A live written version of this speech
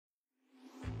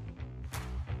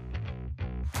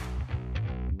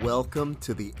Welcome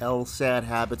to the LSAT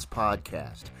Habits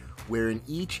Podcast, where in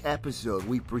each episode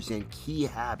we present key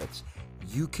habits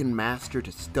you can master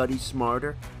to study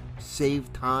smarter,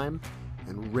 save time,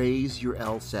 and raise your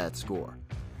LSAT score.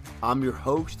 I'm your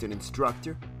host and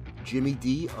instructor, Jimmy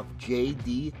D of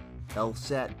JDLSAT.com.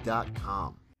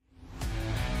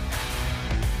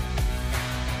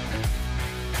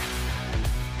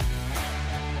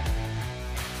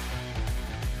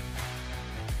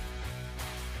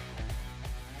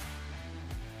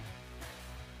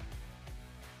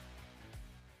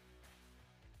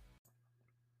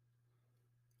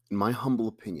 In my humble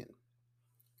opinion,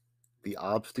 The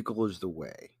Obstacle is the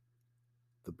Way,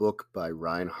 the book by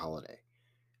Ryan Holiday,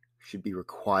 should be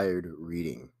required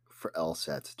reading for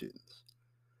LSAT students.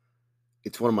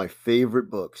 It's one of my favorite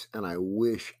books, and I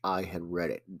wish I had read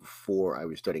it before I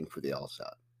was studying for the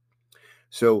LSAT.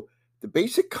 So the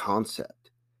basic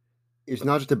concept is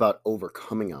not just about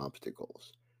overcoming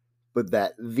obstacles, but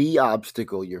that the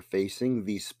obstacle you're facing,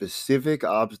 the specific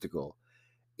obstacle,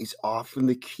 is often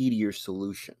the key to your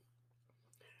solution.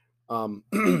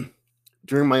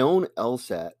 During my own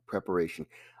LSAT preparation,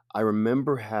 I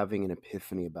remember having an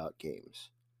epiphany about games.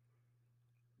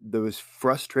 Those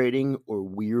frustrating or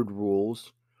weird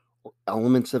rules or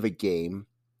elements of a game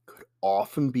could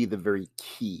often be the very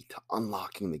key to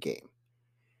unlocking the game.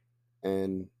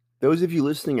 And those of you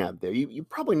listening out there, you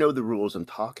probably know the rules I'm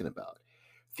talking about.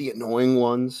 The annoying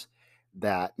ones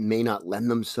that may not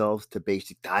lend themselves to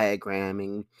basic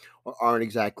diagramming or aren't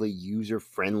exactly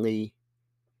user-friendly.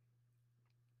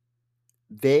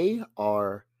 They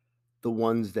are the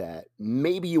ones that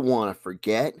maybe you want to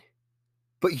forget,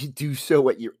 but you do so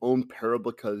at your own peril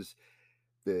because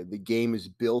the game is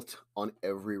built on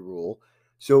every rule.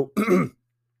 So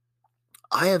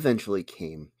I eventually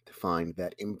came to find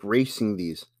that embracing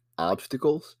these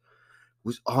obstacles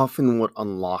was often what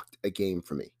unlocked a game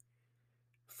for me.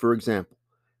 For example,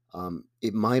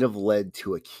 it might have led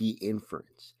to a key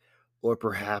inference, or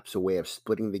perhaps a way of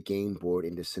splitting the game board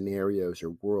into scenarios or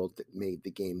worlds that made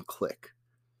the game click.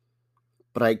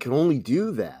 But I can only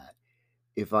do that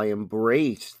if I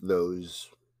embrace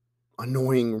those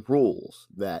annoying rules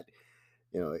that,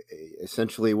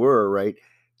 essentially were, right?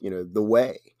 The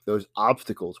way. Those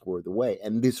obstacles were the way.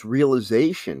 And this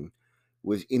realization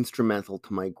was instrumental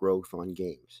to my growth on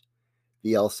games,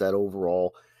 the LSAT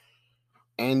overall.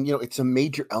 And, it's a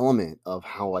major element of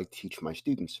how I teach my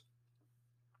students.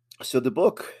 So the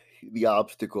book, The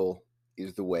Obstacle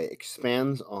is the Way,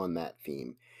 expands on that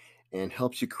theme and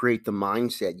helps you create the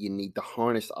mindset you need to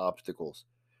harness obstacles,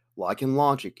 like in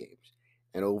logic games.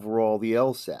 And overall, the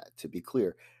LSAT, to be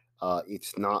clear,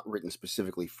 it's not written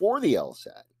specifically for the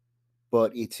LSAT,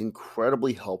 but it's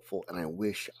incredibly helpful, and I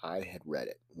wish I had read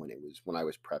it when I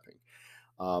was prepping.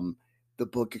 The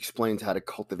book explains how to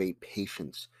cultivate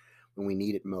patience when we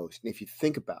need it most. And if you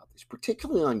think about this,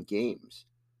 particularly on games,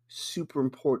 super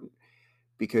important,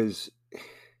 because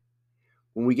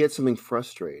when we get something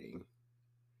frustrating,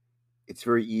 it's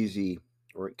very easy,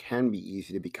 or it can be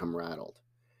easy, to become rattled.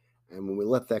 And when we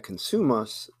let that consume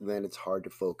us, then it's hard to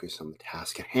focus on the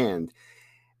task at hand.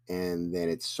 And then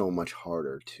it's so much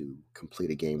harder to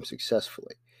complete a game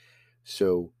successfully.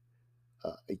 So,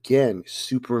 again,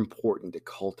 super important to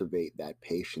cultivate that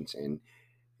patience. And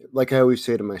like I always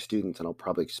say to my students, and I'll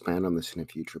probably expand on this in a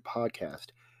future podcast,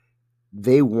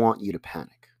 they want you to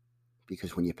panic.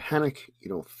 Because when you panic, you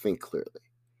don't think clearly,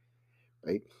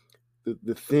 right?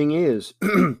 The thing is,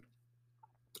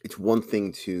 it's one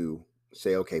thing to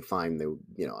say, okay, fine,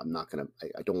 I'm not going to,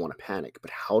 I don't want to panic,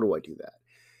 but how do I do that?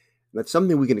 And that's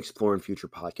something we can explore in future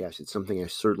podcasts. It's something I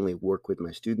certainly work with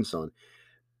my students on.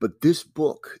 But this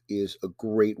book is a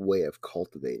great way of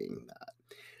cultivating that.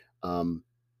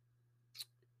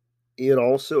 It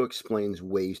also explains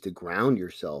ways to ground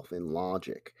yourself in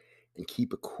logic and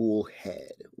keep a cool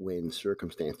head when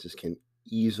circumstances can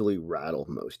easily rattle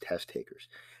most test takers.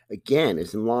 Again,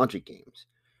 as in logic games,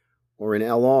 or in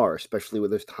LR, especially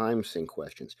with those time sync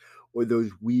questions, or those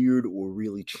weird or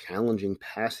really challenging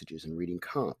passages in reading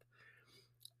comp.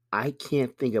 I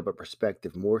can't think of a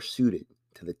perspective more suited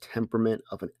to the temperament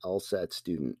of an LSAT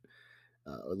student,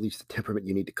 or at least the temperament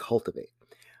you need to cultivate.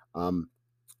 Um,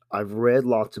 I've read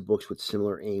lots of books with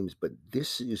similar aims, but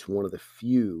this is one of the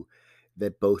few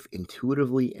that both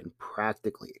intuitively and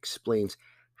practically explains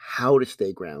how to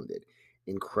stay grounded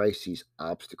in crises,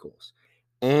 obstacles,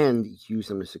 and use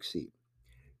them to succeed.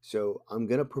 So I'm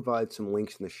going to provide some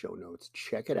links in the show notes.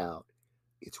 Check it out.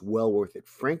 It's well worth it.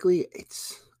 Frankly,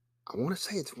 I want to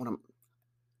say it's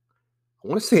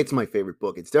my favorite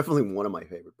book. It's definitely one of my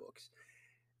favorite books.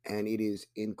 and it is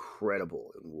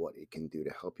incredible in what it can do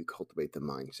to help you cultivate the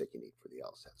mindset you need for the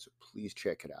LSAT. So please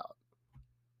check it out.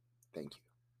 Thank you.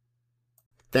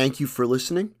 Thank you for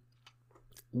listening.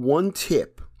 One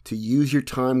tip to use your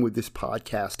time with this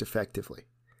podcast effectively.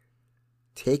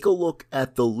 Take a look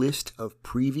at the list of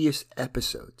previous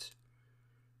episodes.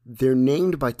 They're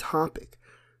named by topic,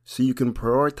 so you can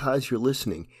prioritize your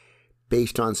listening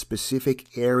based on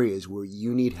specific areas where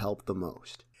you need help the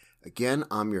most. Again,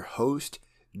 I'm your host,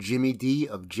 Jimmy D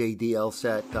of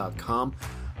JDLSAT.com.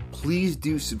 Please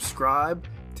do subscribe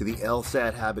to the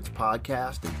LSAT Habits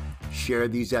podcast and share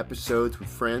these episodes with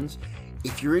friends.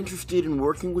 If you're interested in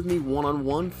working with me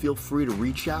one-on-one, feel free to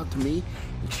reach out to me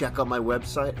and check out my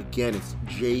website. Again, it's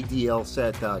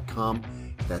JDLSAT.com.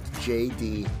 That's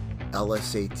JDLSAT.com.